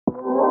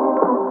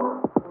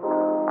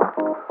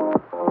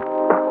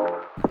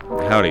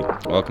Howdy.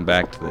 Welcome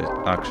back to the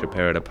Aksha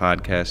Parada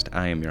podcast.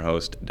 I am your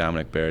host,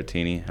 Dominick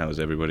Berrettini. How's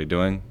everybody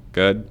doing?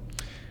 Good?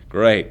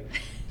 Great.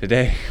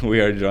 Today we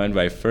are joined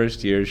by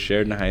first-year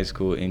Sheridan High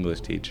School English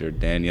teacher,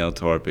 Danielle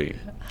Torpey.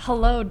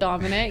 Hello,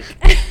 Dominick.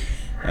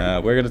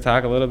 We're going to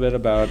talk a little bit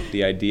about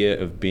the idea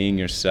of being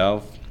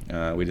yourself.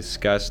 We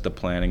discussed the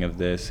planning of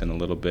this in a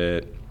little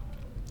bit,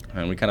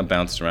 and we kind of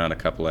bounced around a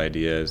couple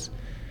ideas.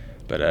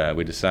 But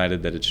we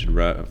decided that it should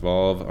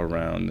revolve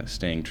around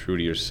staying true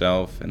to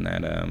yourself and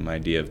that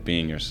idea of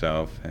being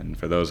yourself. And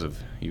for those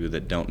of you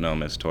that don't know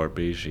Miss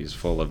Torpey, she's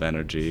full of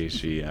energy.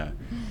 She's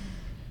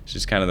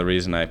kind of the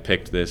reason I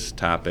picked this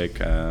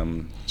topic.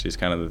 She's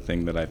kind of the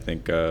thing that I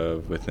think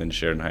of within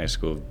Sheridan High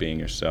School of being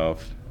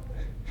yourself.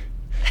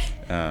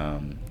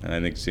 And I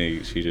think she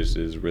just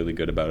is really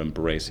good about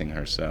embracing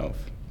herself.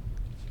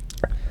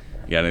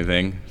 You got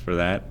anything for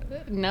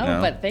that? No,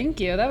 but thank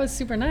you. That was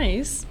super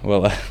nice.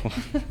 Well,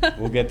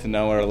 we'll get to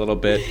know her a little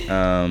bit.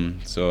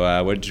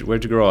 So where'd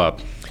you grow up?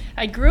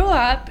 I grew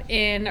up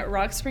in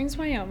Rock Springs,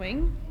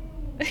 Wyoming.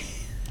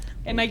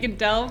 And I can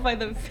tell by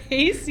the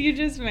face you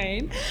just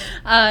made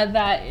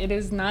that it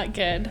is not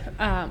good.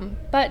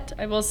 But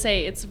I will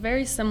say it's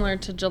very similar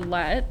to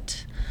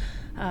Gillette.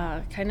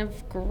 Kind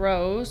of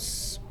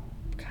gross,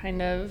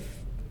 kind of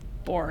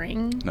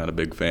boring. Not a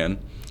big fan.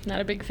 Not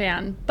a big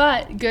fan,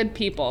 but good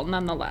people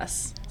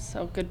nonetheless.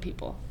 So good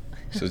people.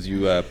 So as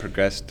you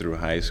progressed through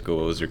high school,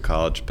 what was your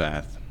college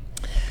path?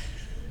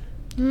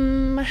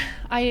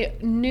 I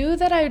knew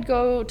that I would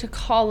go to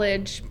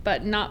college,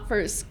 but not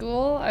for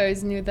school. I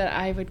always knew that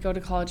I would go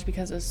to college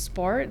because of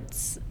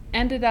sports.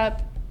 Ended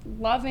up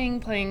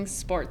loving playing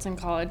sports in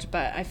college,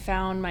 but I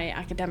found my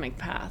academic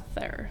path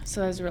there.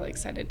 So I was really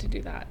excited to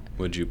do that.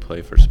 What'd you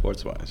play for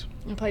sports-wise?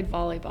 I played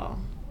volleyball.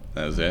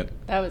 That was it?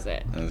 That was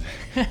it.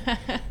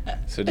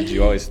 So did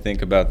you always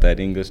think about that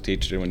English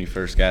teacher when you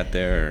first got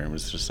there, or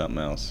was there something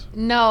else?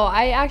 No,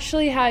 I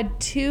actually had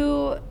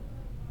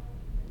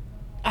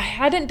I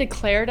hadn't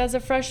declared as a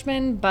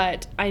freshman,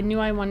 but I knew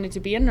I wanted to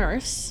be a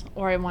nurse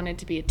or I wanted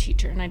to be a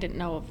teacher, and I didn't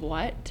know of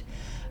what.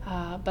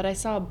 But I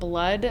saw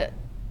blood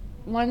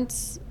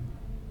once,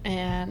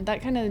 and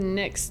that kind of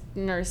nixed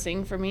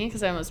nursing for me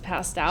because I almost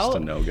passed out. Just a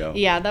no-go.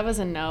 Yeah, that was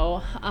a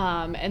no.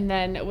 And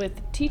then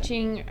with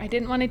teaching, I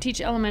didn't want to teach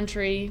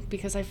elementary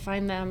because I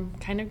find them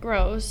kind of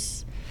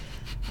gross.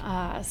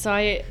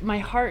 So my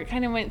heart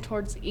kind of went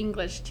towards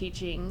English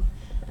teaching.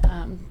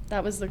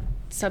 That was the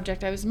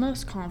subject I was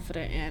most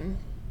confident in.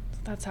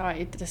 That's how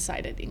I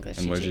decided English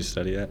teaching. And where did you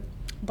study at?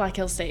 Black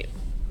Hills State.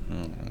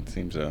 Oh, that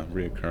seems a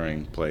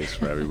reoccurring place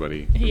for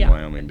everybody Yeah. in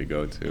Wyoming to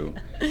go to.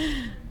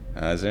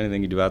 Is there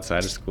anything you do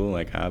outside of school,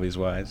 like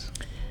hobbies-wise?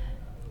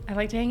 I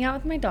like to hang out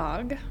with my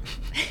dog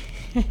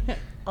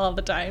all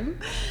the time.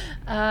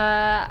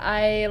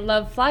 I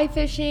love fly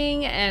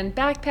fishing and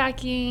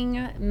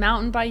backpacking,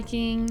 mountain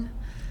biking.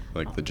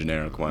 Like the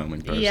generic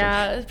Wyoming person?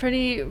 Yeah,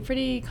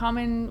 pretty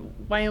common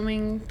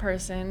Wyoming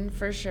person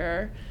for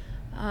sure.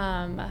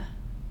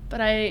 But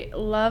I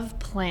love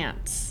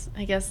plants.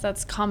 I guess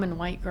that's common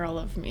white girl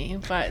of me,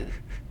 but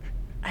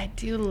I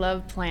do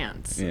love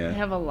plants. Yeah. I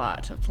have a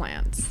lot of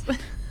plants.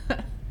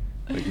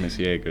 Like Miss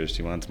Yeager,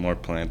 she wants more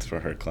plants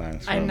for her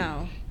class. I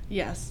know.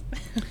 Yes.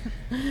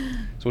 So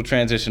we'll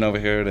transition over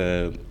here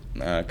to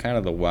kind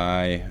of the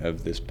why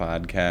of this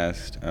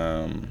podcast.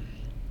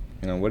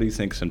 What do you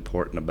think is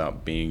important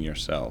about being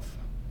yourself?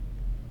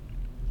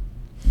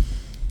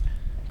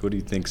 What do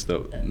you think's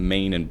the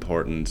main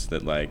importance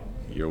that,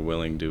 you're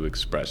willing to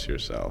express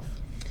yourself?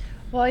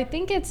 Well, I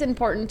think it's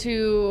important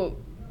to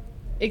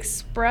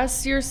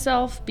express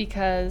yourself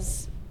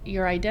because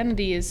your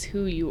identity is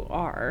who you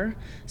are.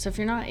 So if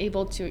you're not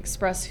able to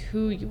express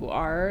who you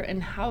are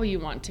and how you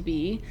want to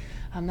be,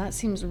 that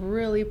seems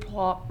really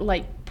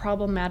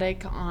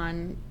problematic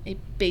on a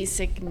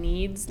basic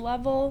needs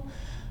level.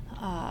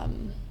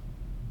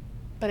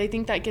 But I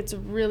think that gets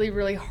really,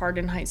 really hard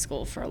in high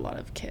school for a lot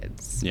of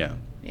kids. Yeah.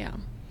 Yeah.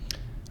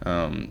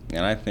 And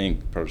I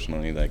think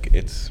personally,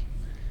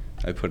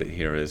 I put it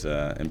here as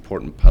an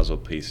important puzzle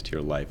piece to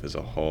your life as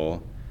a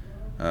whole.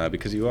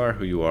 Because you are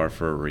who you are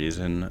for a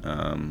reason,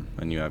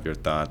 and you have your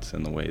thoughts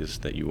and the ways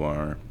that you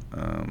are,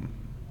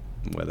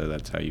 whether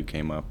that's how you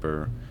came up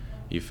or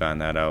you found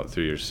that out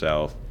through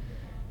yourself.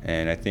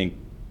 And I think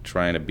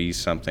trying to be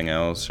something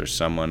else or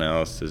someone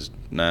else is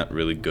not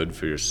really good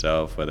for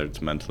yourself, whether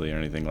it's mentally or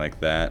anything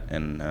like that.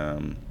 And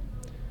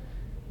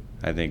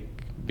I think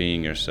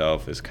being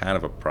yourself is kind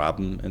of a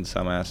problem in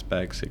some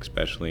aspects,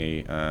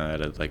 especially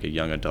at a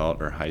young adult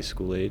or high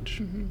school age.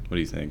 Mm-hmm. What do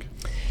you think?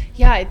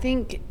 Yeah, I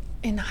think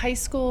in high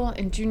school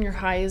and junior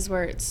high is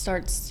where it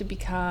starts to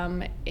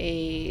become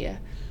a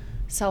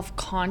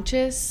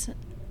self-conscious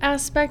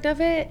aspect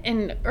of it.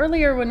 And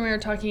earlier when we were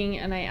talking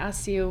and I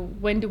asked you,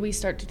 when do we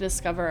start to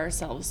discover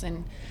ourselves?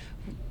 And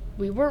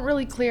we weren't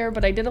really clear,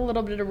 but I did a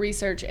little bit of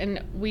research,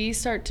 and we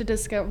start to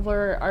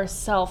discover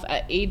ourselves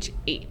at age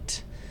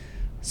 8.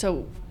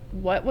 So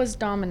what was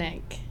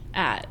Dominick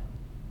at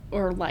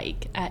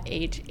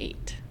age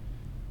 8?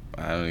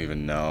 I don't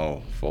even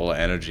know. Full of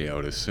energy, I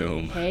would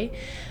assume. Okay.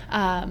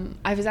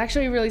 I was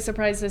actually really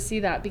surprised to see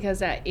that,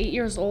 because at 8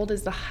 years old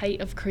is the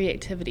height of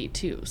creativity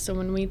too. So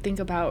when we think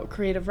about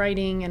creative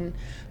writing and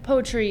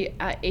poetry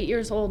at 8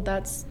 years old,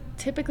 that's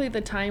typically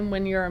the time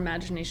when your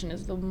imagination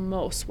is the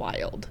most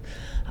wild.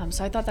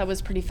 So I thought that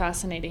was pretty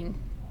fascinating.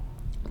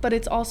 But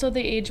it's also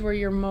the age where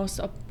you're most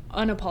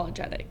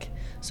unapologetic.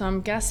 So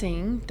I'm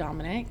guessing,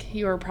 Dominic,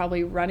 you are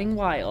probably running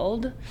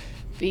wild,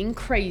 being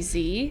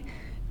crazy,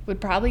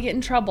 would probably get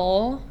in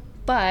trouble,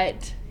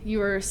 but you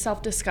were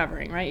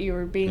self-discovering, right? You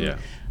were being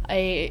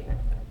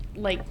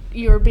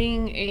you were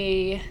being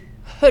a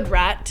hood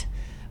rat,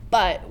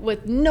 but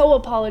with no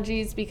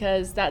apologies,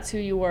 because that's who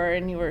you were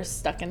and you were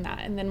stuck in that.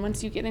 And then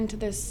once you get into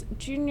this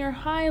junior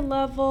high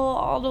level,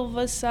 all of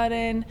a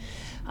sudden,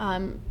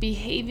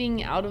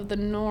 behaving out of the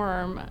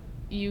norm,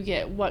 you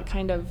get what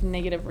kind of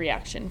negative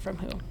reaction from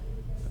who?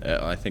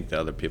 I think the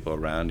other people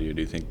around you.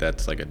 Do you think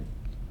that's like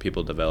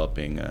people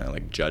developing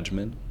like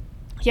judgment?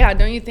 Yeah,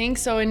 don't you think?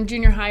 So in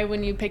junior high,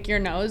 when you pick your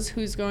nose,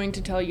 who's going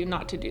to tell you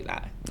not to do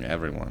that?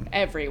 Everyone,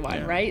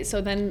 yeah. Right?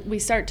 So then we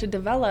start to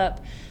develop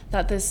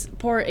that this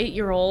poor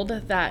 8-year-old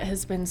that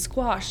has been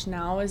squashed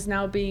now is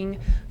now being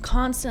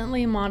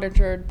constantly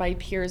monitored by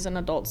peers and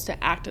adults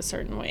to act a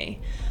certain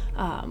way.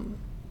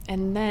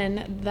 And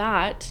then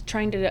that,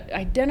 trying to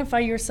identify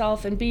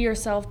yourself and be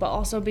yourself, but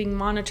also being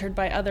monitored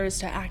by others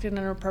to act in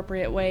an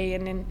appropriate way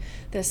and in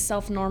this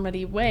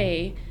self-normative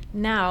way,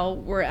 now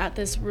we're at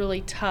this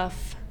really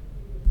tough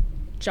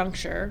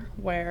juncture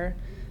where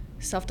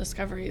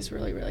self-discovery is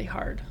really, really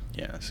hard.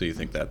 Yeah, so you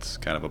think that's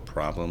kind of a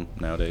problem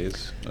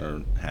nowadays,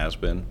 or has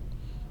been?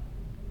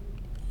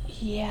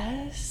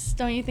 Yes.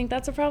 Don't you think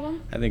that's a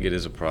problem? I think it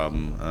is a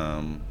problem.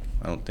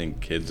 I don't think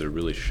kids are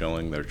really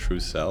showing their true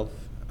self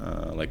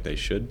like they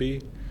should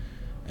be.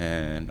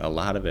 And a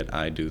lot of it,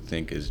 I do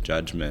think, is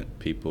judgment.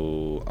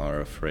 People are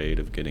afraid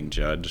of getting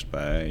judged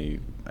by,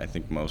 I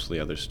think, mostly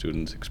other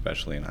students,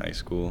 especially in high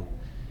school.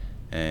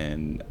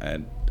 And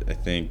I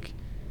think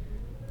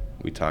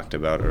we talked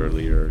about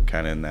earlier,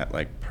 kind of in that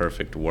like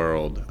perfect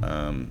world,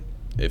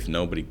 if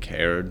nobody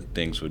cared,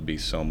 things would be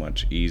so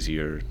much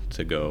easier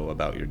to go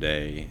about your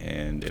day.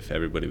 And if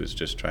everybody was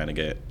just trying to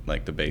get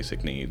like the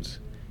basic needs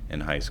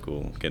in high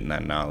school, getting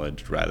that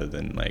knowledge rather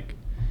than like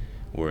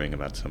worrying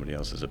about somebody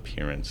else's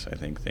appearance, I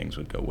think things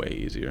would go way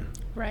easier.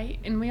 Right.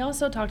 And we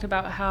also talked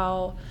about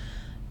how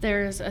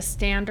there's a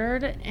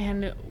standard,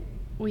 and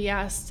we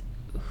asked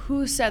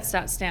who sets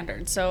that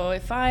standard. So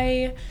if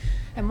I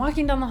am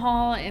walking down the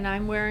hall and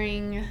I'm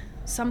wearing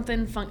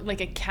something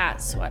like a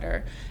cat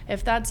sweater,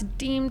 if that's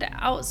deemed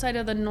outside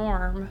of the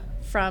norm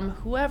from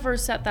whoever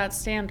set that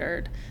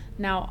standard,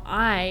 now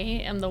I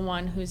am the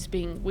one who's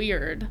being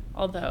weird,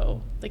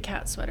 although the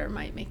cat sweater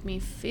might make me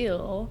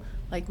feel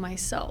like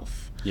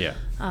myself. Yeah.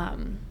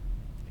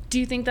 Do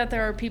you think that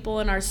there are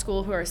people in our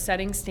school who are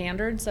setting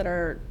standards that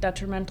are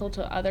detrimental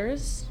to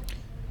others?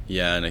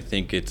 Yeah, and I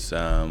think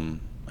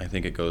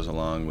it goes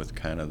along with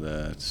kind of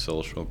the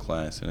social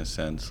class in a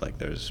sense. Like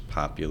there's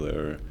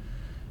popular,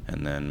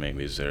 and then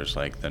maybe there's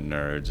like the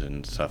nerds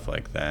and stuff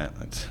like that.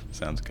 That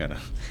sounds kind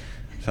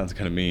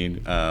of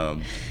mean.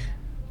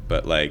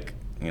 But like,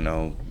 you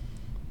know,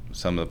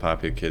 some of the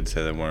popular kids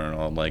say they're wearing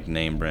all like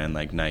name brand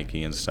like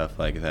Nike and stuff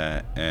like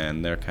that,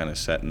 and they're kind of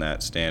setting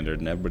that standard,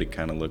 and everybody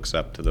kind of looks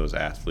up to those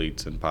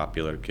athletes and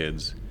popular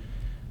kids,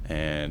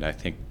 and I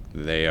think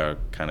they are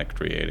kind of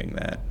creating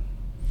that.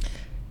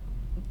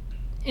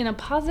 In a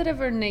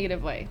positive or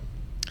negative way?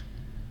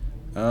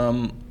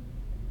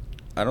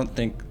 I don't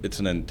think it's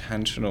an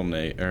intentional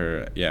I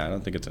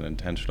don't think it's an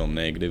intentional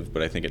negative,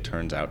 but I think it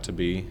turns out to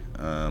be.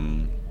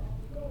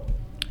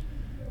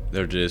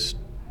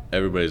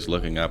 Everybody's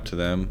looking up to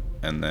them,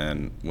 and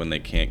then when they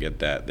can't get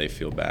that, they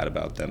feel bad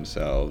about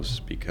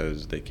themselves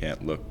because they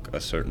can't look a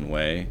certain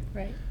way.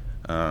 Right.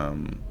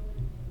 And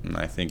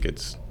I think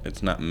it's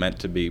not meant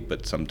to be,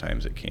 but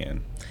sometimes it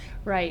can.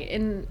 Right.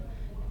 And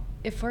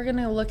if we're going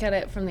to look at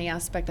it from the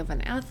aspect of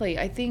an athlete,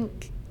 I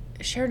think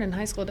Sheridan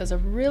High School does a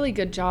really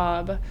good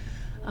job,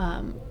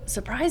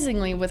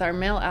 surprisingly, with our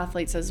male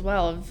athletes as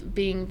well, of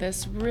being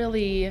this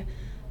really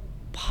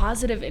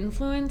positive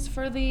influence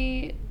for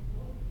the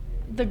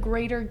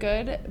greater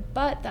good,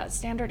 but that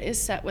standard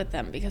is set with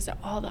them because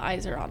all the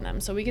eyes are on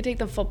them. So we could take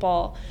the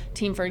football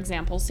team, for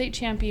example, state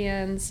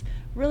champions,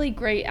 really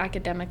great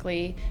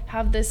academically,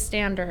 have this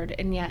standard,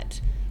 and yet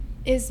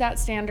is that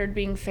standard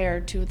being fair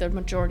to the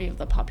majority of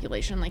the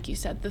population, like you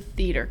said, the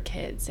theater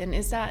kids? And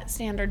is that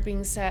standard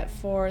being set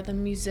for the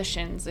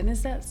musicians? And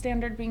is that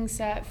standard being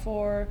set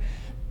for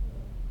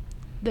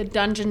the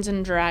Dungeons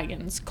and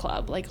Dragons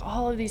club? Like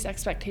all of these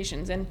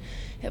expectations. And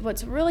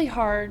what's really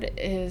hard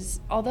is,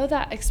 although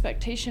that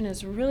expectation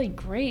is really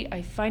great,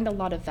 I find a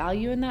lot of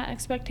value in that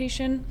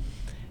expectation,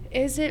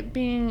 is it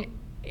being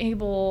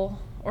able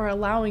or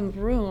allowing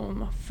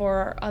room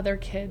for other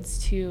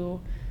kids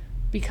to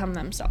become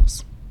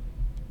themselves?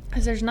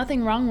 Because there's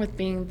nothing wrong with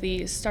being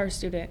the star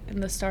student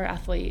and the star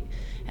athlete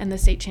and the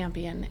state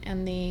champion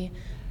and the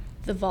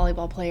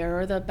volleyball player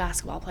or the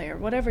basketball player,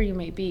 whatever you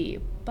may be.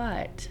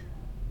 But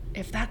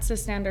if that's the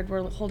standard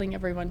we're holding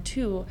everyone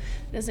to,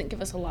 it doesn't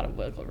give us a lot of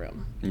wiggle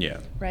room. Yeah.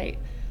 Right?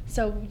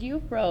 So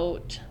you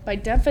wrote, by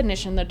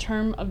definition, the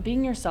term of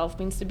being yourself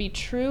means to be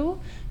true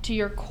to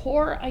your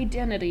core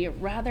identity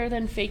rather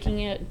than faking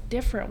a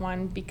different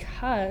one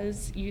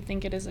because you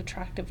think it is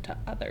attractive to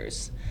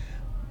others.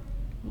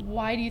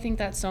 Why do you think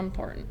that's so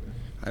important?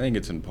 I think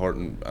it's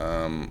important,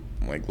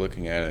 like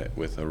looking at it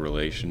with a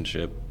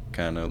relationship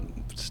kind of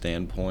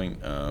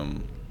standpoint.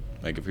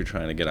 Like if you're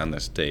trying to get on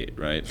this date,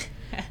 right?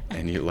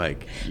 And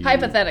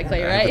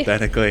hypothetically, right?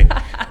 Hypothetically,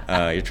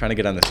 you're trying to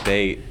get on this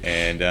date,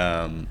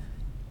 and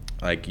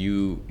like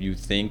you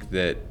think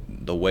that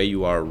the way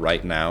you are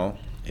right now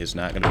is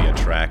not going to be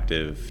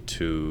attractive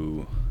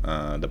to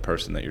the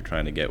person that you're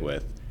trying to get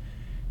with,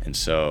 and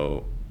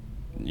so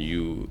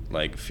you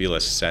like feel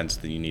a sense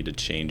that you need to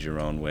change your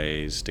own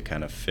ways to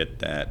kind of fit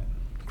that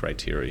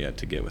criteria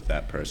to get with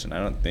that person. I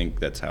don't think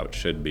that's how it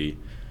should be.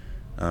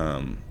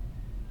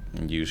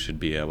 You should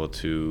be able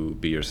to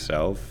be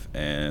yourself,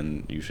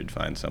 and you should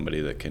find somebody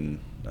that can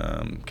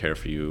care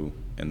for you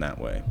in that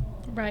way.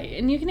 Right,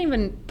 and you can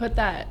even put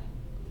that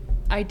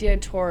idea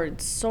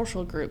towards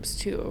social groups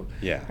too.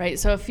 Yeah. Right.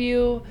 So if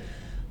you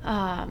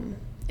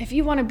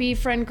want to be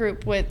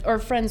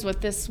friends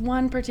with this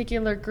one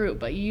particular group,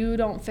 but you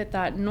don't fit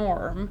that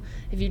norm,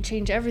 if you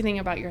change everything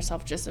about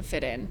yourself just to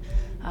fit in,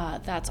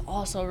 that's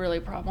also really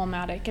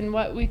problematic. And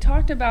what we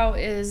talked about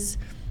is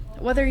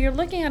whether you're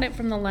looking at it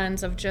from the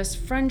lens of just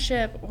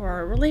friendship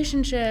or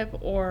relationship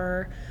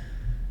or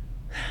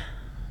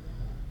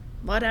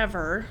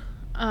whatever,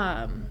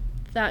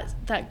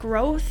 that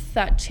growth,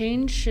 that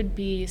change should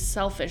be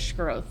selfish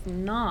growth,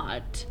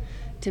 not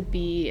to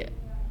be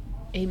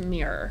a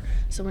mirror.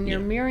 So when you're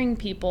mirroring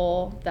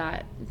people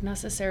that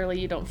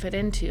necessarily you don't fit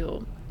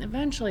into,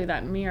 eventually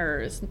that mirror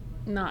is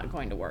not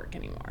going to work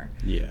anymore.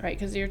 Yeah. Right?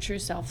 Because your true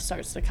self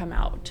starts to come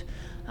out.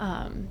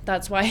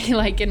 That's why,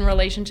 like in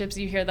relationships,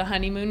 you hear the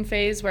honeymoon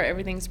phase where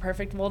everything's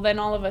perfect. Well, then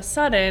all of a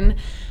sudden,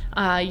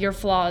 your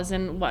flaws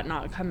and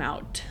whatnot come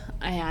out,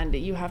 and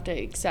you have to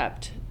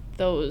accept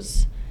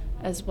those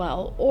as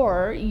well.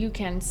 Or you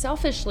can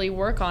selfishly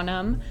work on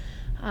them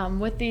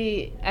with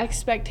the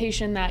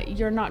expectation that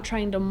you're not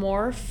trying to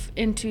morph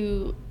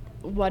into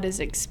what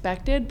is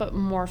expected, but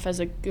morph as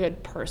a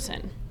good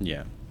person.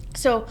 Yeah.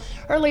 So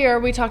earlier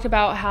we talked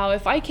about how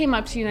if I came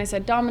up to you and I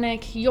said,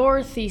 Dominick,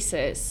 your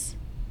thesis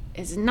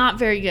is not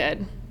very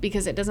good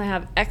because it doesn't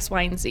have X,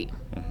 Y, and Z.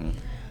 Mm-hmm.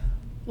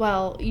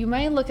 Well, you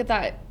may look at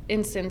that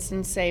instance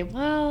and say,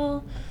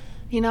 well,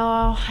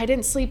 I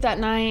didn't sleep that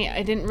night.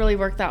 I didn't really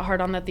work that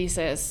hard on the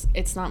thesis.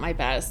 It's not my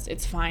best.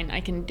 It's fine.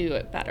 I can do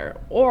it better.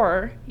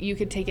 Or you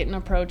could take it and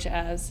approach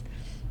as,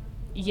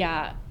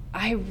 yeah,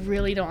 I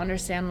really don't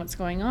understand what's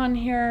going on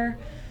here.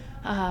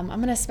 I'm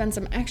going to spend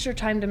some extra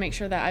time to make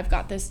sure that I've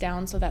got this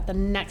down so that the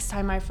next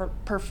time I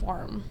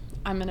perform,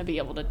 I'm going to be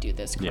able to do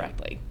this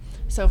correctly. Yeah.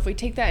 So if we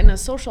take that in a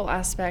social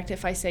aspect,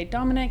 if I say,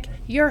 Dominick,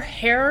 your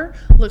hair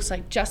looks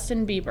like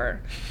Justin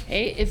Bieber.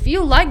 Okay? If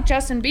you like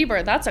Justin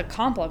Bieber, that's a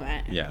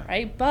compliment. Yeah.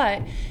 Right?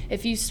 But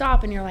if you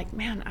stop and you're like,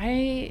 man,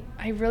 I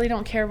really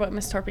don't care what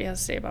Miss Torpey has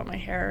to say about my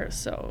hair,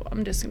 so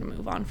I'm just going to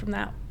move on from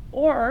that.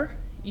 Or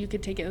you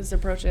could take it as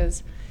approach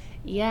as,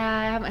 yeah,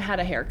 I haven't had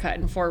a haircut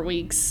in 4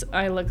 weeks.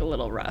 I look a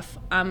little rough.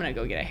 I'm going to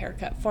go get a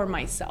haircut for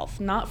myself,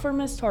 not for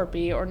Miss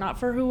Torpey or not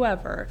for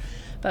whoever,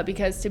 but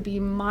because to be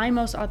my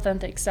most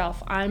authentic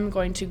self, I'm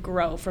going to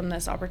grow from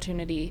this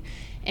opportunity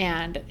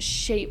and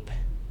shape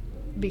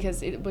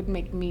because it would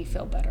make me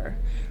feel better,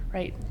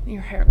 right?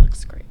 Your hair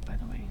looks great, by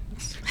the way.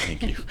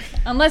 Thank you.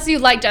 Unless you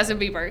like Justin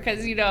Bieber,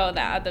 because you know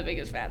that I'm the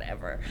biggest fan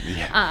ever.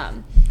 Yeah.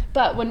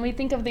 But when we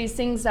think of these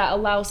things that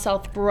allow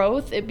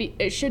self-growth,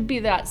 it should be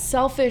that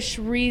selfish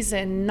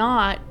reason,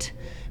 not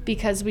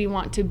because we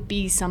want to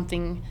be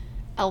something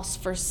else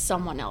for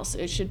someone else.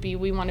 It should be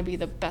we want to be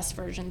the best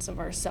versions of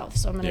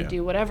ourselves. So I'm going to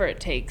do whatever it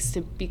takes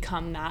to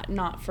become that,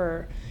 not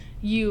for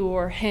you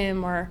or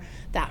him or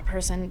that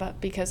person, but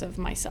because of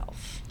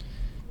myself.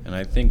 And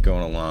I think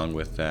going along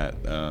with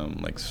that,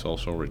 like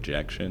social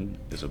rejection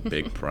is a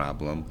big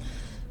problem.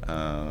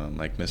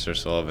 Like Mr.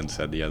 Sullivan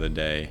said the other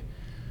day,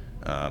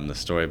 the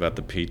story about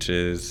the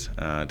peaches,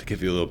 to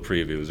give you a little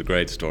preview, it was a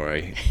great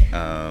story.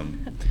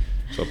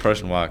 So a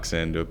person walks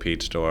into a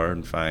peach store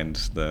and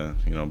finds the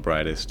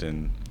brightest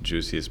and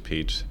juiciest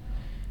peach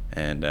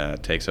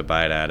and takes a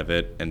bite out of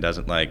it and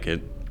doesn't like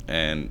it.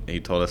 And he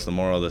told us the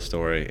moral of the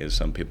story is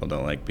some people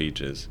don't like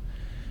peaches.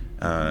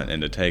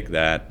 And to take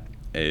that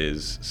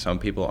is some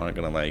people aren't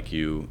going to like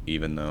you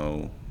even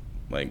though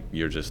like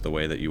you're just the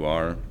way that you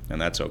are, and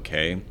that's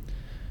okay.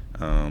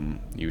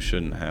 You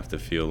shouldn't have to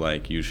feel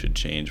like you should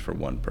change for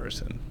one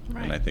person.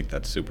 Right. And I think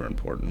that's super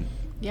important.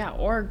 Yeah,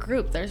 or a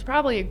group. There's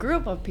probably a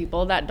group of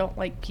people that don't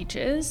like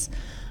peaches,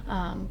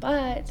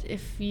 but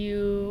if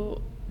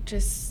you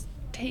just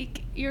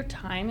take your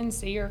time and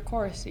stay your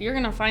course, you're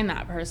going to find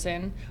that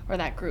person or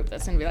that group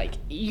that's going to be like,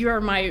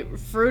 you're my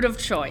fruit of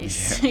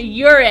choice. Yeah.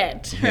 You're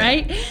it,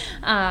 right?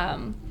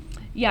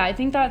 Yeah, I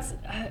think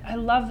I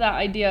love that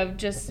idea of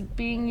just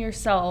being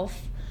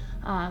yourself.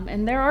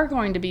 And there are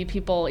going to be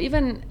people,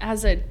 even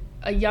as a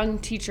a young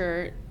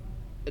teacher,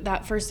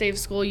 that first day of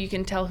school, you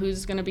can tell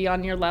who's going to be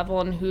on your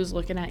level and who's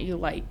looking at you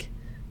like,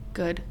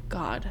 good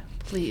God,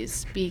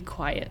 please be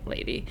quiet,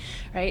 lady,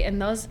 right?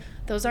 And those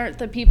aren't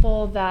the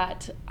people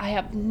that I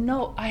have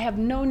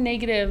no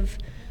negative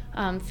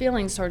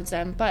feelings towards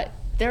them, but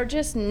they're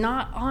just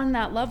not on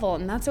that level,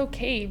 and that's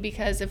okay,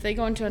 because if they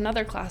go into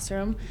another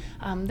classroom,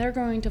 they're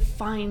going to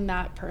find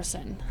that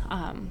person.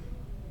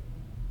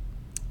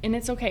 And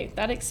it's okay.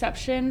 That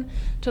exception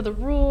to the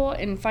rule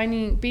and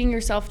being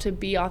yourself to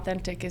be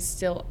authentic is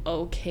still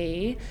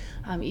okay,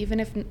 even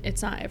if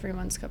it's not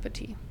everyone's cup of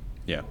tea.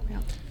 Yeah.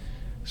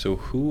 So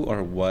who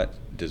or what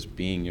does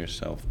being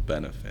yourself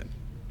benefit?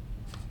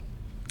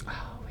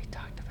 Oh, we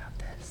talked about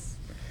this.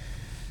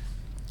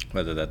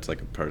 Whether that's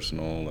like a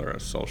personal or a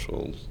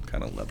social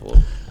kind of level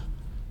of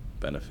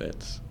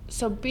benefits.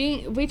 So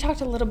we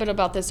talked a little bit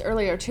about this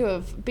earlier too,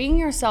 of being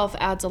yourself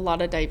adds a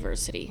lot of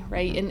diversity,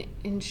 right? Mm-hmm.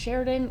 In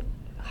Sheridan,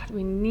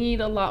 we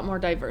need a lot more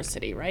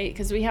diversity, right?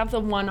 Because we have the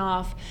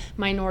one-off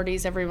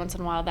minorities every once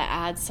in a while that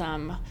add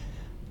some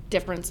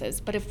differences.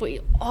 But if we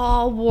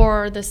all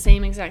wore the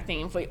same exact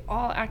thing, if we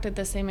all acted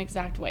the same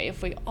exact way,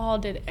 if we all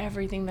did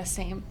everything the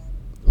same,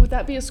 would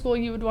that be a school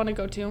you would want to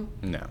go to?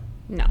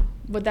 No.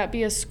 Would that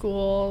be a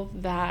school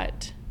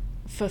that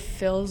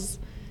fulfills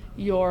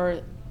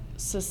your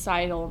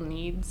societal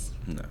needs?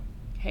 No.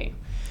 Okay.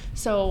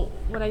 So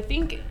what I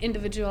think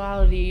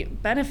individuality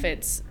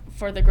benefits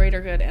for the greater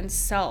good and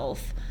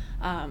self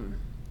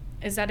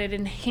is that it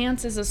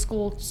enhances a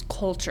school's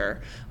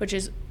culture, which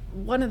is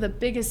one of the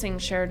biggest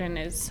things Sheridan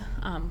is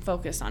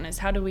focused on, is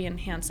how do we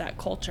enhance that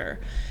culture.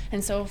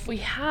 And so if we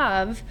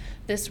have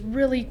this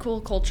really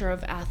cool culture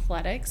of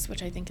athletics,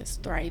 which I think is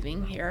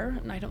thriving here,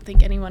 and I don't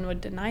think anyone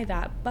would deny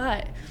that,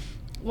 but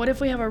what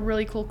if we have a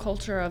really cool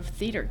culture of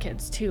theater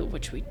kids too,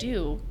 which we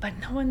do, but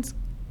no one's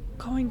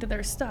going to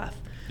their stuff?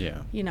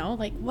 Yeah. You know,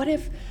 like what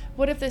if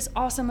this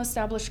awesome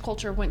established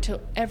culture went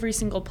to every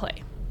single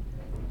play?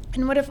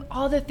 And what if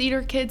all the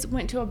theater kids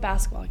went to a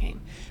basketball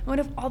game? And what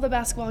if all the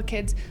basketball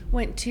kids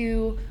went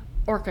to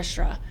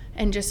orchestra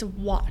and just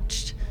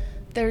watched?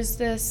 There's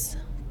this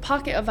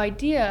pocket of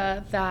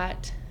idea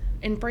that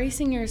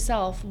embracing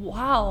yourself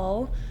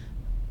while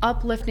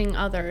uplifting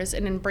others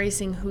and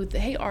embracing who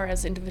they are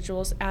as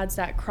individuals adds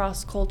that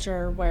cross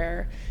culture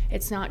where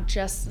it's not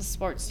just the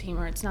sports team,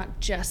 or it's not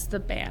just the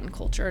band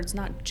culture, it's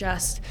not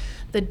just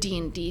the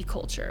D&D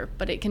culture,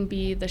 but it can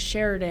be the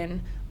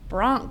Sheridan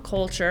Bronc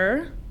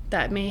culture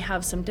that may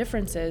have some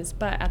differences,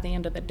 but at the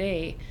end of the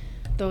day,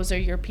 those are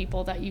your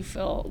people that you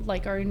feel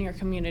like are in your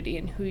community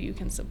and who you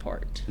can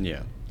support.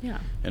 Yeah.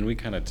 And we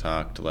kind of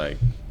talked like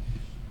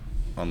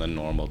on the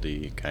normal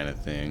D kind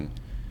of thing.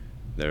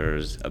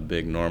 There's a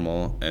big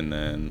normal, and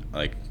then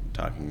like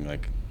talking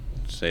like,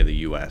 say the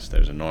U.S.,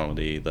 there's a normal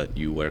D that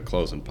you wear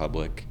clothes in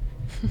public,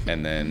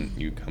 and then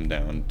you come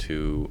down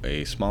to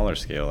a smaller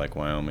scale like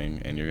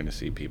Wyoming, and you're going to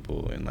see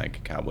people in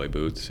like cowboy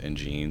boots and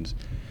jeans,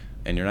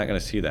 and you're not going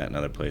to see that in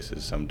other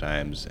places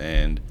sometimes.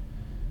 And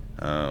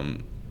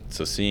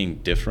so seeing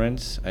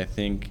difference, I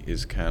think,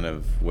 is kind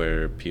of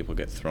where people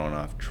get thrown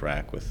off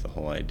track with the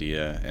whole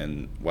idea.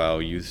 And while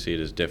you see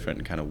it as different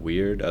and kind of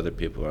weird, other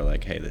people are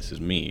like, hey, this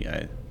is me.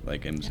 I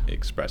like am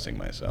expressing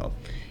myself.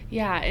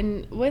 Yeah,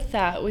 and with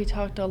that, we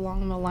talked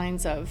along the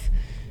lines of,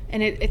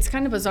 and it's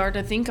kind of bizarre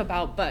to think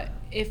about, but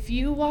if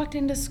you walked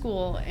into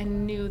school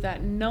and knew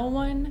that no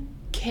one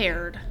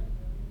cared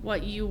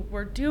what you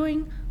were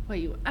doing, what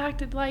you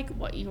acted like,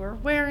 what you were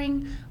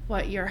wearing,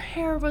 what your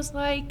hair was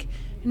like,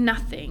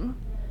 nothing,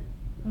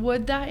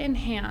 would that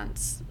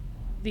enhance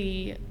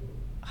the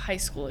high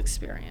school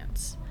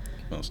experience?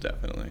 Most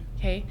definitely.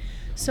 Okay,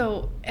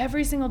 so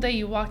every single day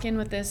you walk in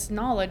with this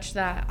knowledge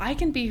that I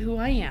can be who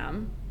I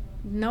am.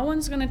 No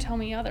one's going to tell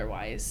me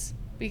otherwise,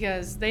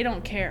 because they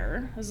don't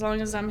care as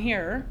long as I'm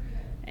here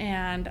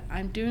and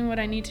I'm doing what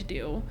I need to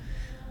do.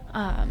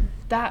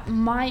 That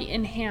might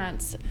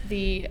enhance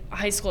the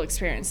high school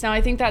experience. Now, I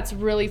think that's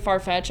really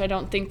far-fetched. I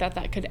don't think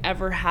that could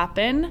ever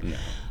happen.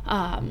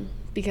 No.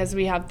 Because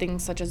we have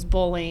things such as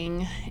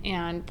bullying,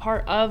 and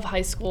part of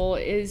high school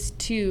is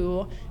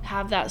to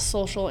have that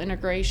social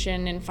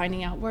integration and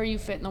finding out where you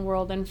fit in the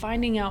world and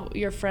finding out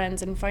your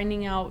friends and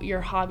finding out your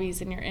hobbies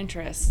and your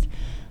interests.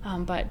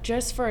 But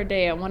just for a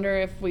day, I wonder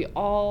if we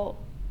all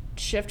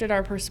shifted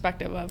our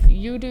perspective of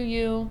you do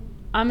you,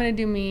 I'm going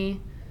to do me,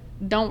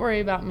 don't worry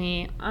about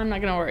me, I'm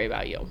not going to worry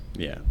about you.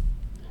 Yeah.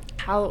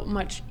 How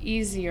much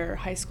easier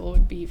high school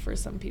would be for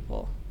some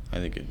people. I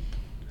think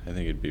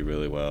it'd be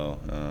really well.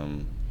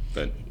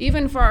 But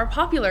even for our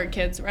popular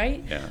kids,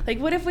 right? Yeah. Like,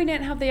 what if we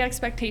didn't have the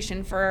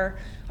expectation for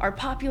our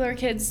popular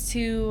kids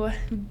to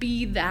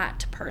be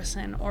that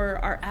person, or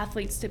our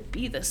athletes to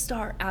be the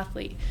star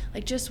athlete?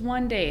 Like, just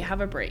one day, have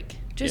a break.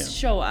 Just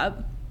show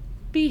up,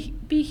 be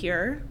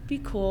here, be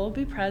cool,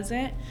 be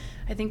present.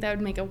 I think that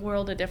would make a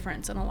world of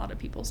difference in a lot of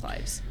people's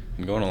lives.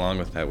 And going along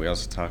with that, we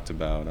also talked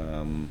about,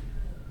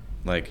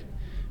 like,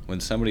 when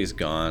somebody's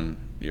gone,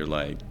 you're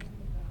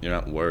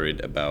not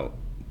worried about,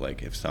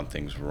 like, if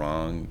something's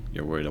wrong,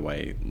 you're worried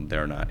why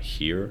they're not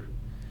here.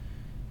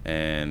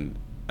 And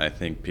I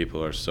think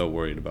people are so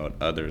worried about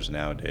others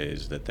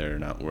nowadays that they're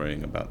not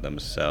worrying about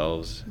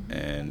themselves,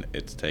 and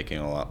it's taking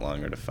a lot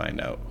longer to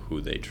find out who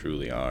they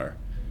truly are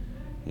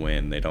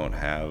when they don't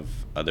have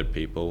other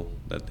people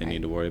that they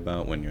need to worry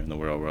about. When you're in the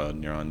real world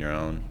and you're on your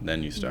own,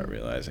 then you start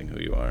realizing who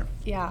you are.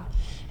 Yeah.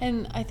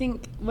 And I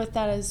think with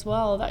that as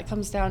well, that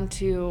comes down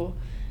to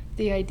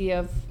the idea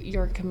of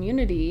your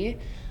community.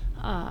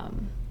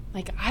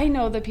 Like, I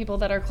know the people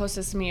that are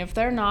closest to me, if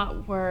they're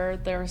not where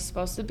they're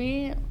supposed to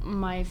be,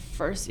 my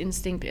first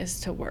instinct is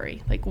to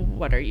worry. Like,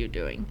 what are you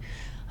doing?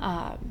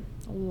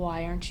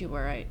 Why aren't you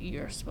where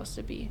you're supposed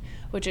to be?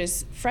 Which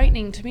is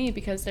frightening to me,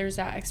 because there's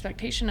that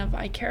expectation of,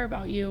 I care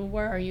about you,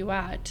 where are you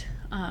at?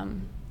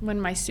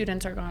 When my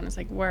students are gone, it's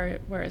like,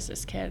 where is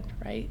this kid,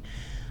 right?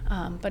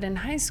 But in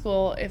high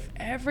school, if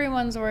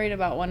everyone's worried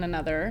about one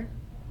another,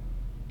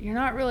 you're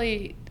not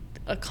really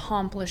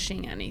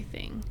accomplishing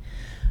anything.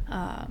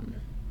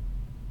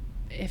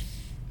 If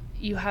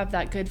you have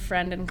that good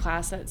friend in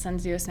class that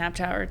sends you a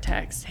Snapchat or a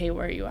text, hey,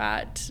 where are you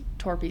at?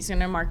 Torpey's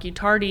going to mark you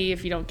tardy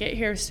if you don't get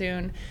here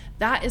soon.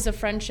 That is a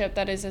friendship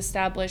that is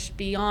established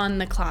beyond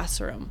the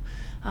classroom.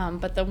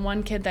 But the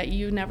one kid that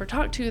you never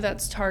talk to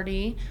that's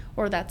tardy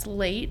or that's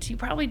late, you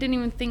probably didn't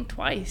even think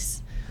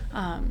twice.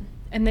 And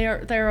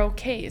they're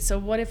okay. So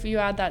what if you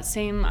add that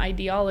same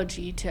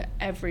ideology to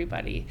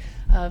everybody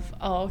of,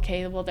 oh,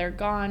 okay, well, they're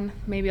gone.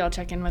 Maybe I'll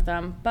check in with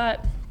them.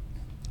 But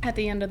at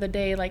the end of the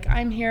day, like,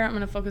 I'm here, I'm going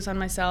to focus on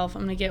myself,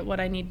 I'm going to get what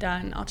I need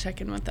done, I'll check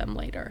in with them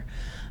later.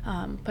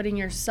 Putting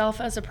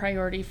yourself as a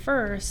priority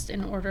first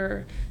in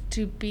order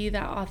to be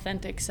that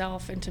authentic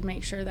self and to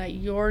make sure that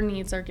your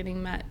needs are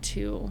getting met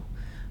too,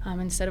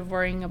 instead of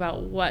worrying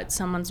about what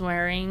someone's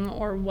wearing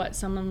or what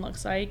someone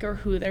looks like or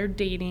who they're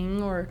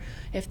dating or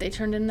if they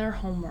turned in their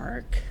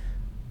homework.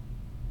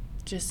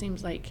 It just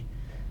seems like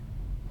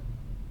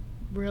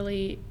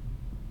really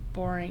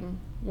boring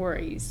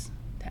worries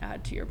to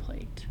add to your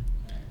plate.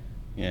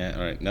 Yeah,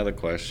 all right, another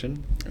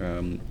question.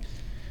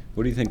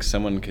 What do you think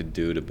someone could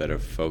do to better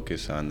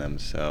focus on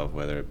themselves,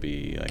 whether it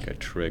be like a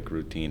trick,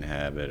 routine,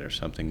 habit, or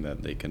something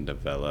that they can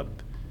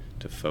develop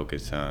to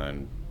focus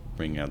on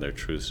bringing out their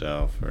true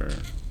self or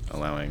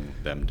allowing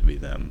them to be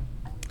them?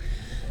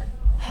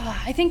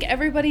 I think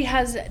everybody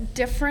has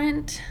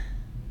different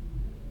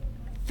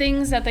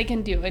things that they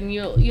can do, and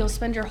you'll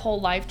spend your whole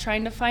life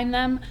trying to find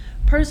them.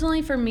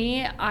 Personally, for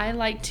me, I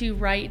like to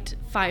write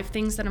 5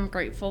 things that I'm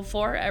grateful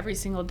for every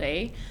single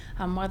day,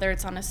 whether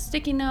it's on a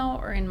sticky note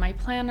or in my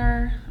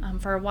planner.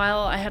 For a while,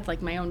 I had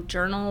like my own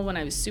journal when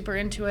I was super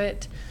into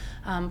it,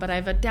 but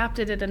I've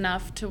adapted it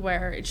enough to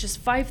where it's just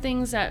 5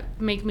 things that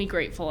make me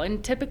grateful.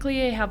 And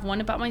typically, I have one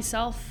about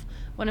myself,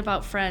 one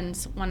about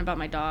friends, one about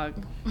my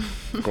dog.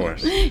 Of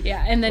course.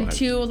 Yeah, and then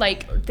 2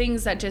 like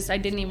things that just I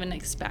didn't even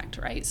expect,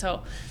 right?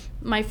 So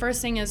my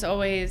first thing is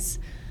always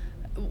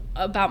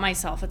about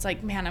myself. It's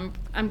like, man,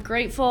 I'm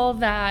grateful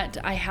that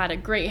I had a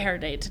great hair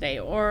day today,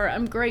 or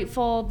I'm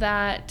grateful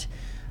that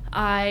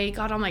I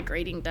got all my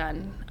grading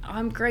done.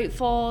 I'm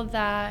grateful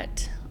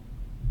that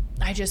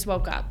I just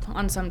woke up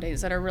on some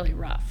days that are really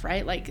rough,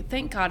 right? Like,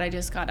 thank God I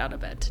just got out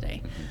of bed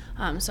today.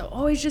 So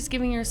always just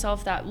giving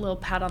yourself that little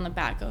pat on the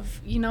back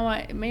of, you know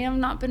what, it may have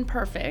not been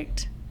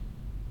perfect,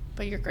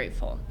 but you're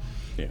grateful.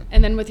 Yeah.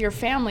 And then with your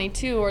family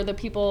too, or the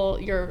people,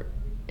 your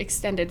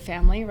extended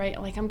family,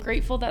 right? Like, I'm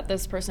grateful that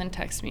this person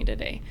texted me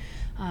today.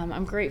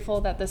 I'm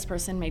grateful that this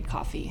person made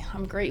coffee.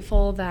 I'm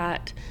grateful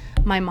that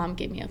my mom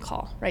gave me a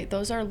call, right?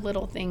 Those are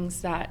little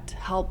things that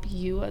help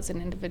you as an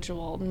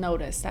individual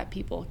notice that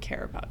people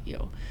care about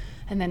you.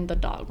 And then the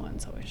dog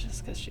one's always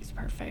just because she's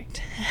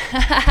perfect.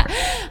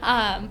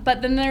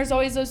 But then there's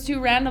always those 2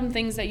 random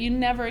things that you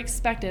never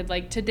expected.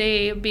 Like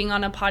today, being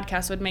on a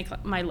podcast would make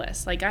my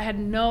list. Like, I had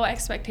no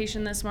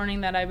expectation this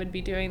morning that I would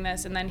be doing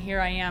this. And then here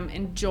I am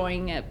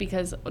enjoying it,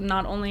 because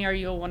not only are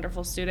you a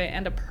wonderful student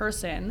and a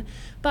person,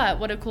 but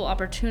what a cool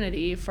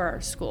opportunity for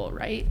our school,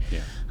 right?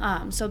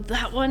 Yeah. So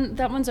that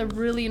one's a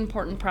really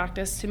important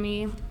practice to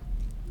me.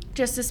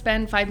 Just to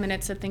spend 5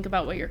 minutes to think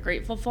about what you're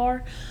grateful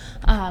for.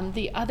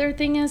 The other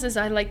thing is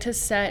I like to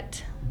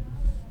set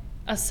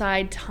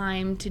aside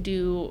time to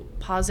do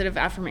positive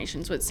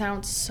affirmations, which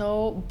sounds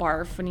so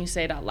barf when you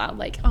say it out loud.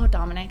 Like, oh,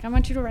 Dominick, I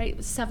want you to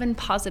write 7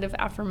 positive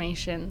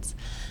affirmations.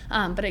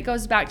 But it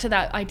goes back to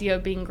that idea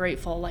of being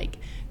grateful. Like,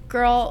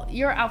 girl,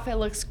 your outfit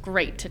looks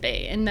great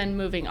today, and then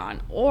moving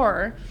on.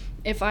 Or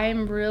if I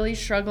am really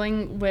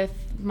struggling with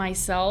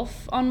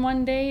myself on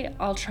one day,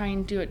 I'll try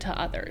and do it to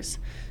others.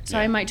 So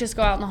I might just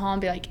go out in the hall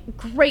and be like,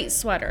 great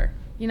sweater,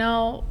 you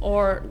know?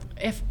 Or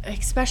if,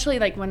 especially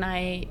like when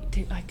I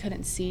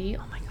couldn't see,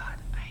 oh my God,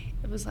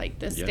 it was like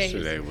this day.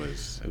 Yesterday it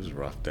was a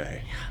rough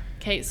day. Yeah.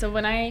 Okay, so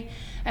when I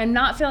am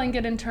not feeling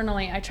good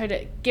internally, I try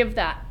to give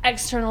that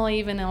externally,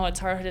 even though it's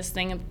the hardest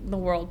thing in the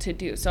world to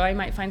do. So I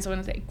might find someone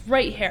and say,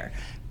 great hair,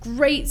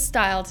 great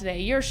style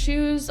today. Your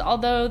shoes,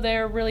 although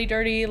they're really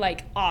dirty,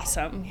 like,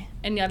 awesome.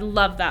 And I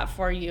love that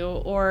for you.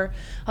 Or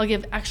I'll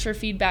give extra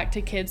feedback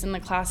to kids in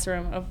the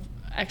classroom of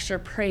extra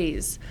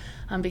praise,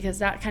 because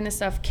that kind of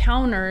stuff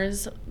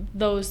counters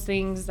those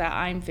things that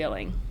I'm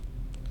feeling.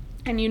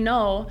 And you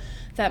know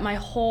that my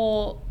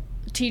whole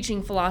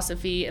teaching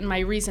philosophy and my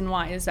reason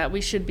why is that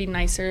we should be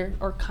nicer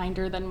or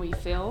kinder than we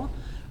feel,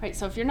 right?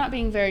 So if you're not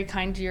being very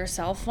kind to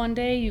yourself one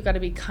day, you got to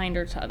be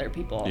kinder to other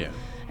people. Yeah.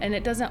 And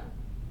it doesn't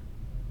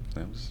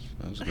That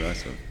was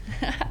aggressive.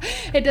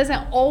 it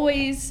doesn't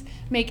always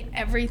make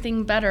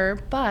everything better,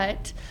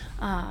 but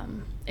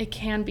it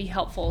can be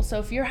helpful. So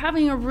if you're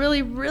having a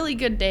really, really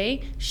good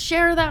day,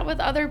 share that with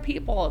other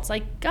people. It's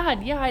like,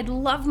 God, yeah, I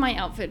love my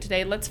outfit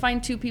today. Let's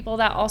find 2 people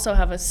that also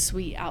have a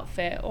sweet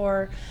outfit.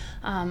 Or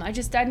I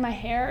just dyed my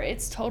hair.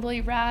 It's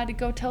totally rad.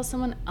 Go tell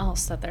someone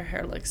else that their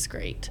hair looks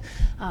great.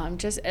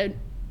 Just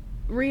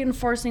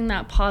reinforcing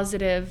that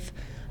positive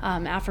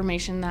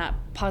affirmation, that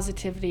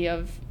positivity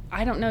of,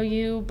 I don't know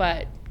you,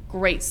 but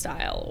great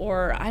style.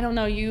 Or I don't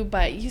know you,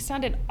 but you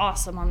sounded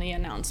awesome on the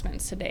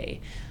announcements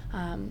today.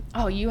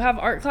 Oh, you have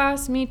art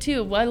class? Me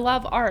too. Well, I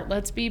love art.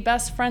 Let's be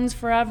best friends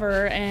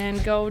forever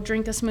and go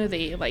drink a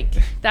smoothie. Like,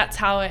 that's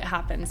how it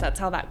happens. That's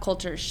how that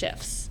culture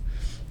shifts.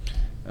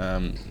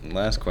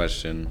 Last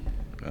question.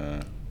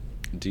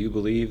 Do you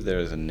believe there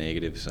is a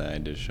negative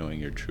side to showing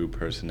your true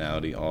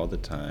personality all the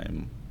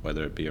time,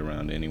 whether it be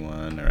around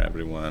anyone or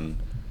everyone?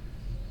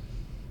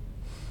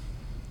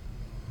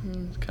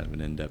 It's kind of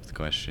an in-depth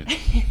question.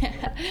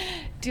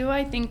 Do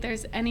I think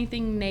there's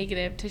anything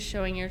negative to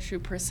showing your true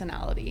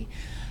personality?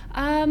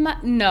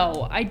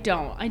 No, I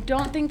don't. I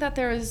don't think that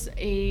there is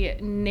a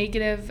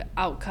negative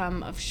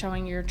outcome of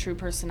showing your true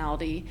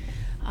personality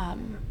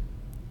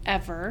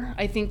ever.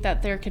 I think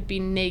that there could be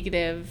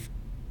negative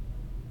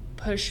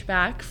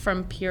pushback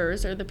from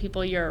peers or the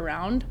people you're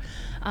around.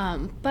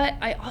 But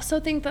I also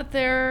think that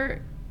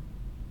there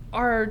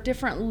are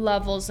different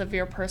levels of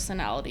your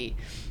personality.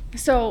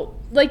 So,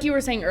 like you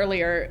were saying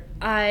earlier,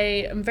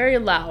 I am very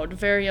loud,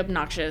 very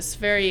obnoxious,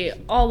 very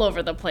all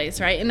over the place,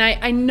 right? And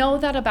I know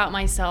that about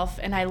myself,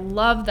 and I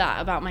love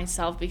that about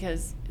myself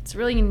because it's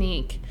really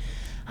unique.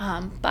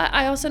 But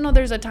I also know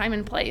there's a time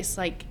and place.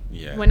 Like,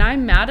 when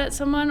I'm mad at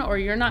someone or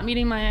you're not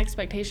meeting my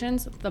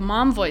expectations, the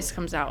mom voice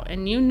comes out,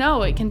 and you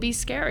know it can be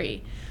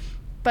scary.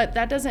 But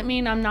that doesn't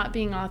mean I'm not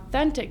being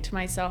authentic to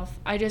myself.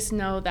 I just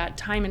know that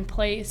time and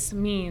place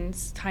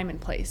means time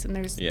and place. And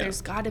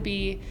there's got to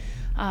be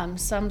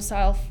some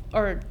style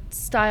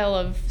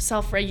of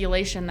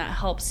self-regulation that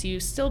helps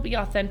you still be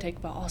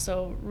authentic, but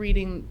also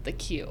reading the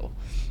cue.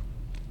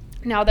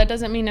 Now, that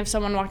doesn't mean if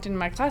someone walked into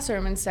my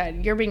classroom and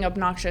said, "You're being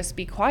obnoxious,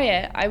 be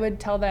quiet," I would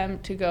tell them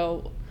to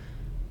go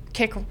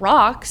kick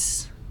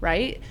rocks,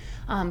 right?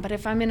 But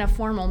if I'm in a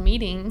formal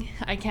meeting,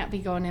 I can't be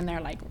going in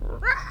there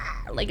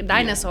like a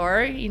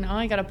dinosaur. You know,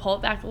 I got to pull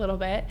it back a little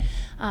bit,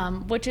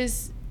 which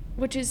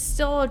is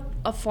still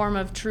a form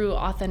of true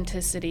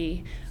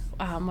authenticity,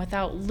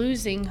 without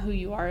losing who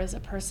you are as a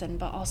person,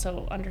 but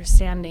also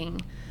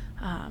understanding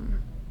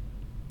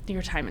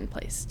your time and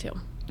place too.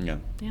 Yeah.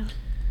 Yeah.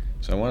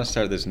 So I want to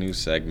start this new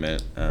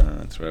segment.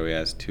 It's where we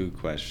ask 2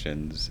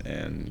 questions,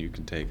 and you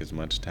can take as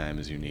much time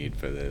as you need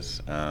for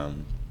this.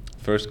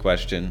 First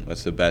question,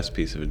 what's the best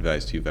piece of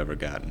advice you've ever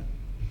gotten?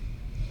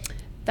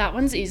 That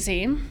one's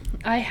easy.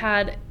 I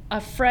had a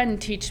friend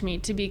teach me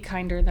to be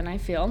kinder than I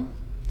feel.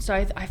 So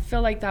I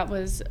feel like that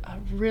was a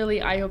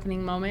really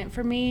eye-opening moment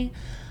for me,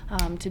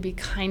 to be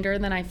kinder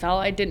than I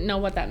felt. I didn't know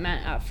what that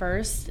meant at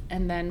first.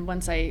 And then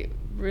once I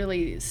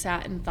really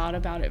sat and thought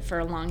about it for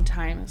a long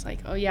time, it's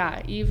like, oh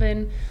yeah,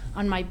 even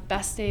on my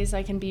best days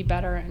I can be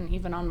better, and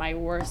even on my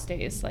worst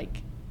days,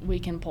 like, we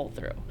can pull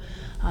through.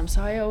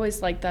 So I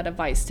always like that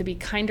advice, to be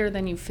kinder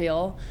than you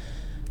feel.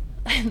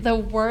 The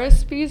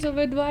worst piece of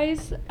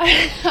advice?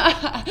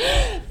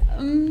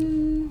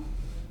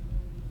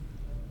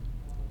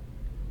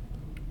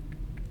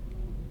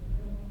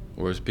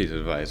 Worst piece of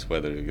advice,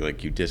 whether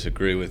like you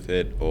disagree with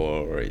it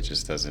or it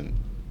just doesn't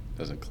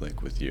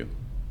click with you.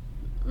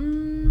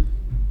 God,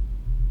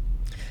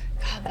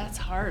 that's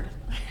hard.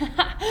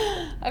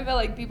 I feel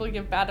like people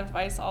give bad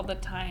advice all the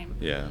time.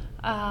 Yeah.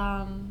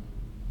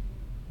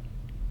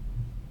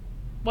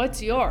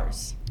 What's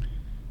yours?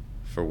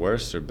 For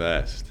worst or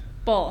best?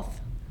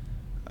 Both.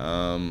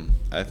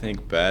 I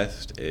think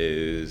best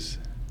is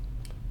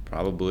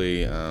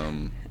probably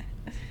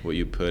what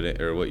you put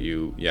in, or what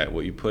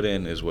you put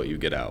in is what you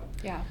get out.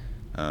 Yeah.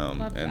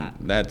 Love that.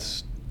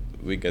 That's,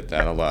 we get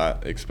that a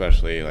lot,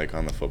 especially like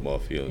on the football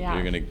field. Yeah.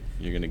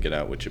 You're gonna get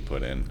out what you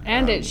put in.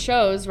 And it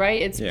shows,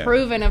 right? It's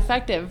proven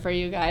effective for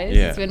you guys.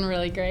 Yeah. It's been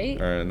really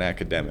great. Or in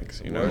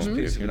academics, you know. Mm-hmm.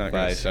 If you're not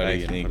gonna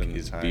study, I think,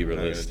 is be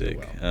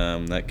realistic.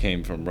 That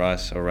came from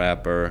Russ, a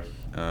rapper,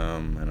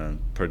 and a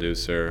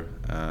producer,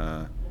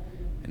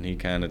 and he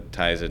kind of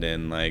ties it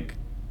in like,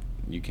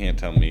 you can't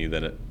tell me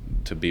that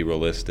to be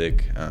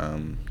realistic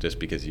just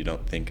because you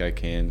don't think I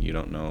can. You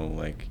don't know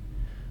like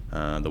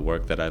the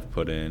work that I've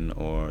put in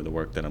or the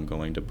work that I'm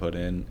going to put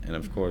in. And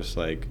of course,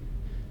 like,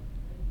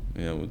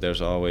 you know,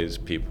 there's always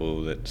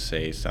people that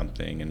say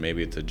something and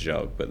maybe it's a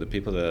joke, but the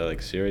people that are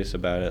like serious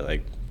about it,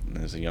 like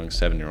there's a young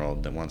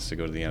 7-year-old that wants to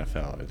go to the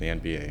NFL or the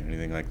NBA or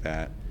anything like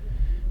that,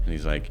 and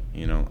he's like,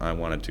 you know, I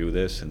want to do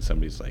this, and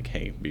somebody's like,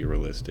 hey, be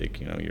realistic,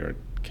 you know, you're a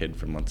kid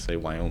from, let's say,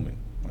 Wyoming,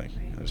 like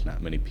there's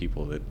not many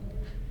people that,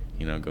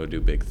 go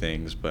do big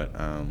things. But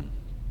I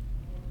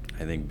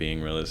think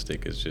being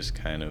realistic is just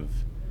kind of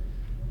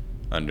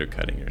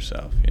undercutting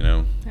yourself,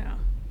 Yeah.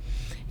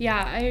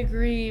 Yeah, I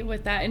agree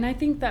with that. And I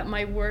think that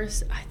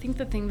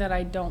the thing that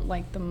I don't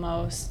like the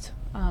most,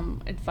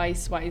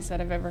 advice-wise,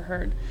 that I've ever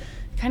heard,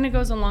 kind of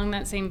goes along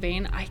that same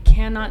vein. I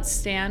cannot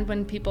stand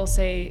when people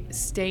say,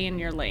 stay in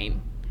your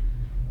lane,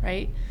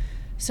 right?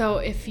 So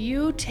if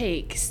you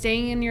take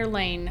staying in your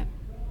lane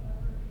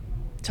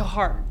to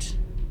heart,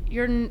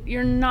 you're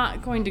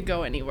not going to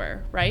go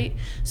anywhere, right?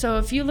 So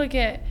if you look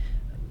at,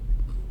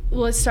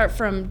 let's start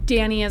from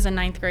Danny as a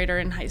 9th grader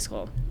in high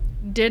school.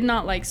 Did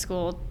not like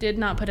school, did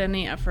not put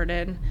any effort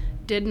in,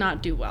 did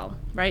not do well,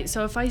 right?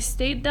 So if I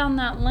stayed down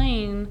that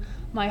lane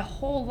my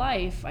whole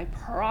life, I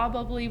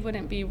probably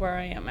wouldn't be where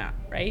I am at,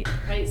 right?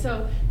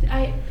 So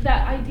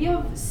that idea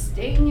of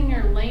staying in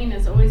your lane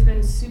has always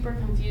been super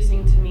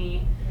confusing to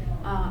me.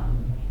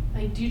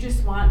 Do you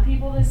just want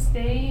people to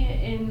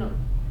stay in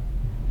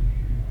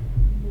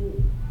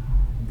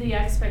the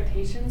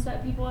expectations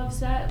that people have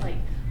set?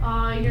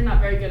 You're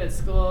not very good at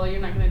school,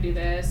 you're not going to do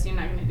this, you're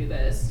not going to do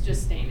this,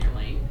 just stay in your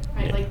lane,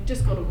 right? Yeah.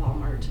 Just go to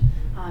Walmart,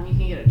 you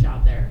can get a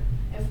job there.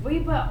 If we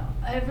put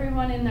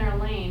everyone in their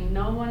lane,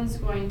 no one's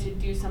going to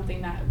do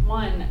something that,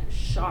 one,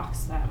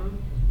 shocks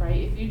them,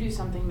 right? If you do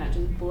something that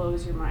just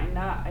blows your mind,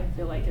 that I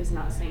feel like is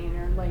not staying in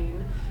your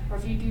lane. Or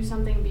if you do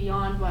something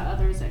beyond what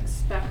others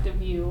expect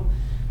of you,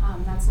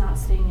 that's not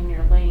staying in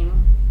your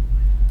lane.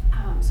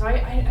 So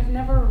I've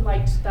never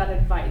liked that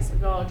advice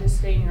of, just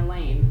stay in your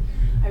lane.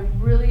 I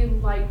really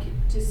like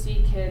to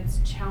see kids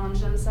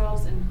challenge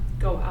themselves and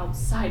go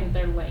outside of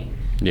their lane.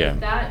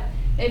 Yeah.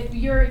 If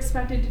you're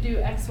expected to do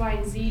X, Y,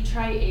 and Z,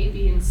 try A,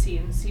 B, and C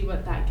and see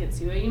what that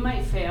gets you. You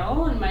might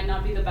fail and might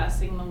not be the best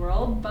thing in the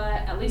world, but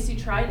at least you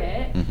tried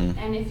it. Mm-hmm.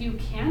 And if you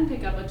can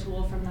pick up a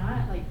tool from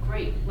that,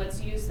 great,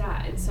 let's use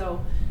that. And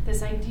so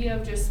this idea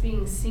of just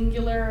being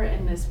singular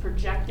in this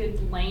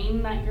projected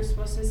lane that you're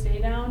supposed to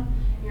stay down,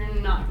 you're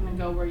not going to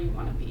go where you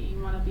want to be.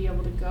 You want to be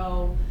able to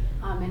go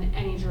in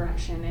any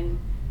direction and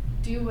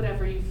do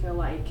whatever you feel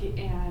like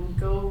and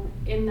go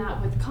in that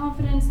with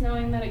confidence,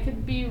 knowing that it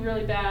could be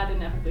really bad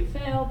and inevitably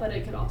fail, but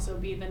it could also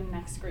be the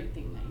next great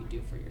thing that you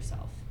do for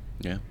yourself.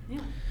 Yeah.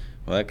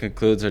 Well, that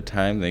concludes our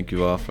time. Thank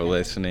you all for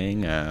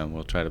listening.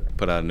 We'll try to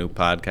put out a new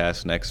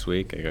podcast next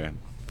week. I got a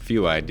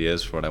few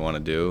ideas for what I want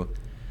to do.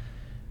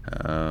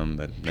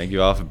 But thank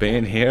you all for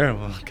being here.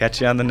 We'll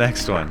catch you on the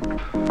next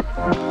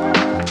one.